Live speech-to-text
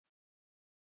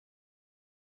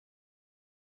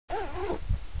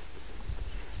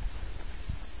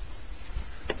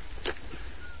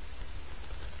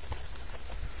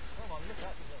on, look at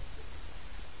it.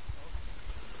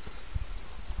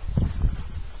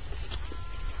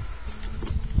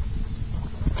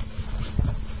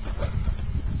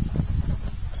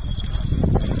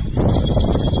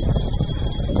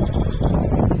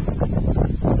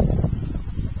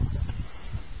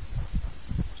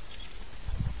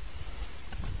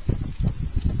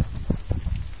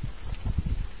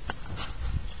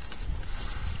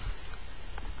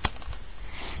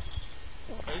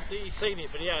 I didn't think he'd seen it,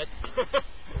 but he had.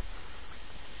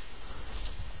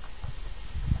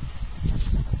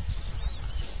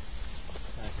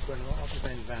 Going right up the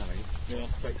Bend Valley, Yeah.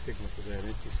 great signal for there,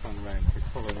 then she's spun around, she's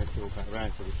following this all back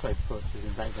around, so the safe put, she's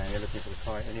in back down here looking for the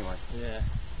kite anyway. Yeah.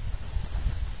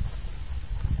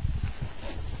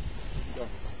 So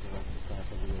that's the start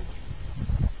of the ridge.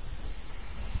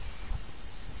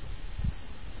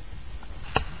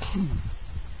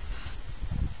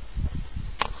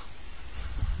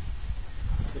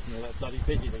 Looking at that bloody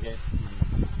pigeon again.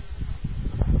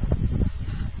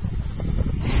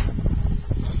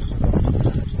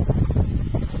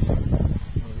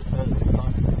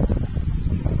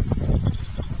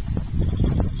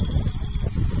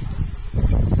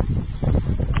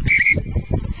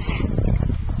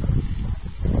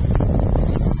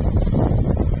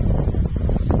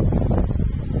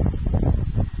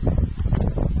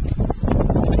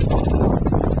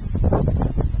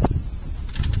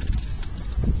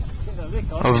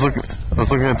 I was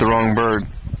looking at the wrong bird.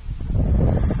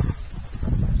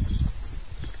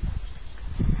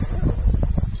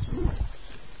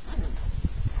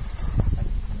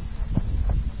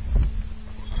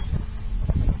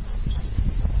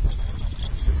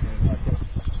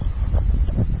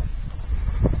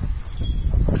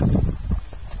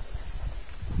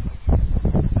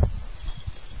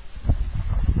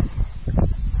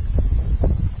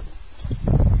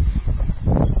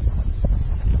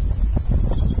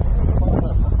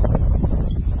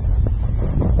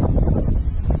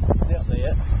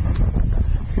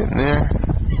 Getting there.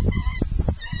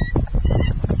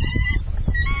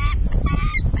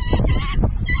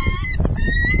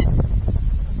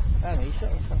 Annie,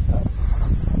 shut the fuck up.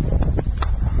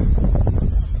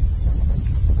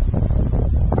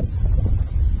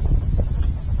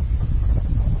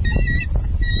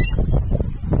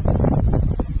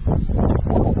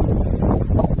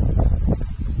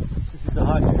 This is the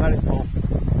height of paddock ball.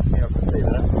 Yeah, I can see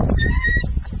that.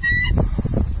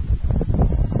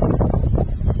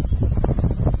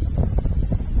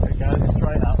 There it goes,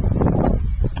 straight up.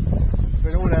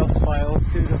 When all else fails,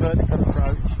 do the vertical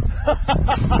approach.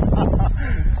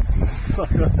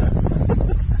 Fuck off.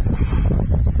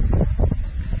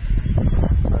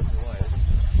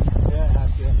 Yeah, it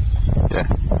has, yeah. Yeah.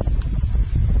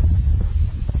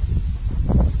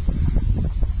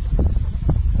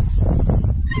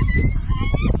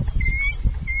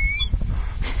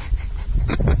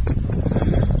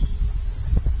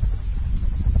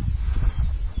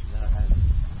 No, it hasn't.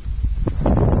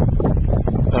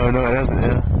 Oh no, it hasn't.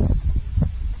 Yeah.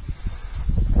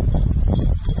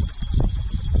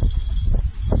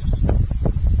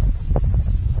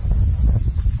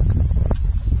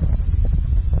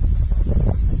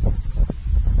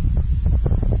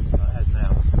 No, it has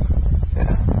now.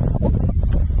 Yeah.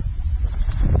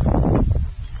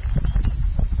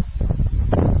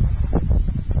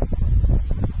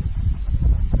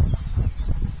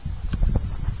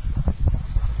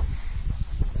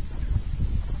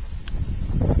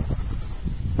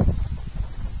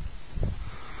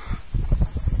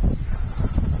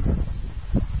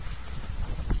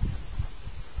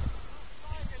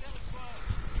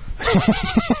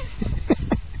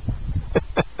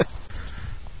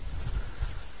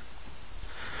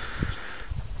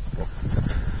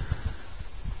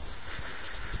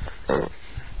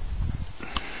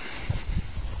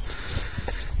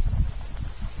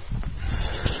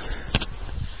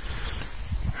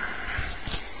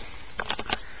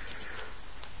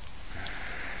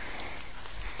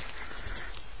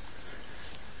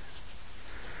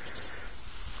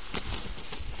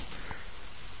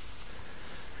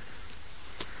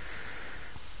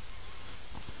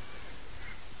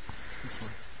 This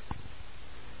one.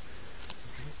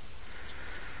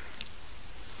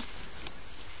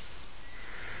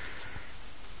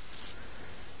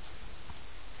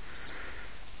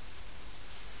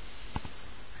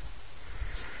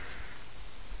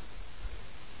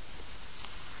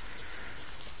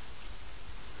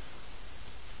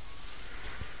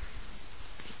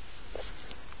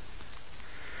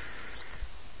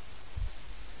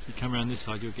 If you come around this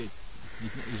side, you'll get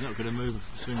He's not going to move,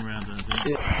 swing around or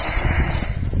anything.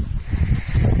 Yeah.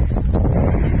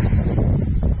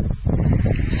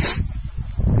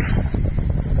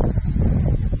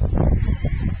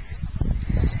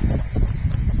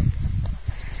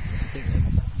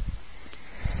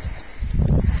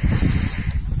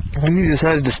 When he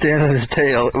decided to stand on his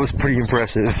tail, it was pretty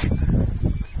impressive.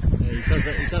 Yeah,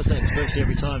 he does that especially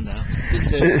every time now. He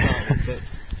didn't do it at the start, but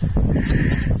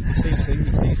he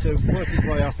seems to work his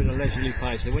way up in a leisurely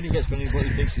pace. So when he gets when what he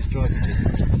thinks is striking, just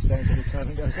stands on his tail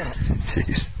and goes up.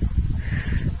 Jeez.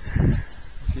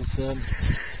 Which is, as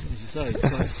you say, it's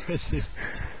quite impressive.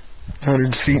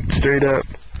 100 feet straight up.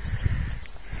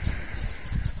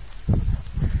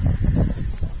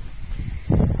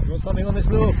 You got something on this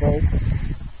lure, Paul?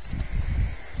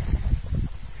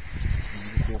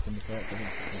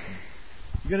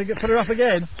 You gonna put her up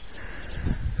again?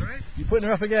 Sorry? You putting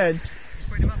her up again? You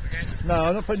putting him up again? No,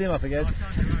 I'm not putting him up again. I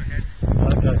can't do it again.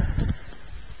 Okay.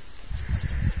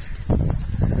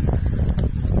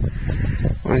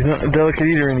 Well, he's not a delicate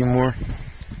eater anymore.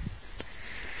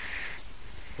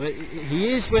 Well, he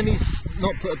is when he's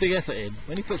not put a big effort in.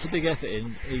 When he puts a big effort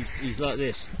in, he's like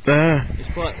this. Ah, It's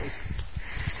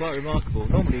quite remarkable.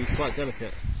 Normally he's quite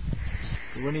delicate,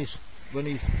 but when he's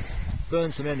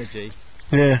burned some energy,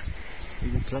 yeah. he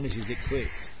replenishes it quick.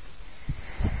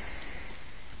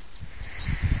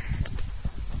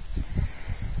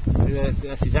 Yeah,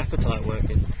 that's his appetite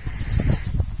working.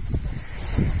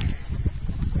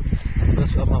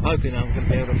 I'm hoping I'm going to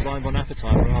be able to climb on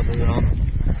appetite rather than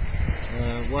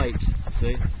on weight.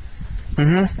 See,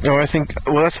 Mm-hmm. Oh, I think,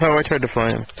 well, that's how I tried to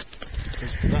fly him.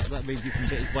 because that means you can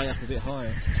get his weight up a bit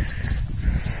higher.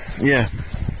 Yeah.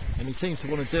 And he seems to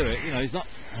want to do it. You know, he's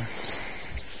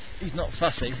not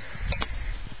fussy.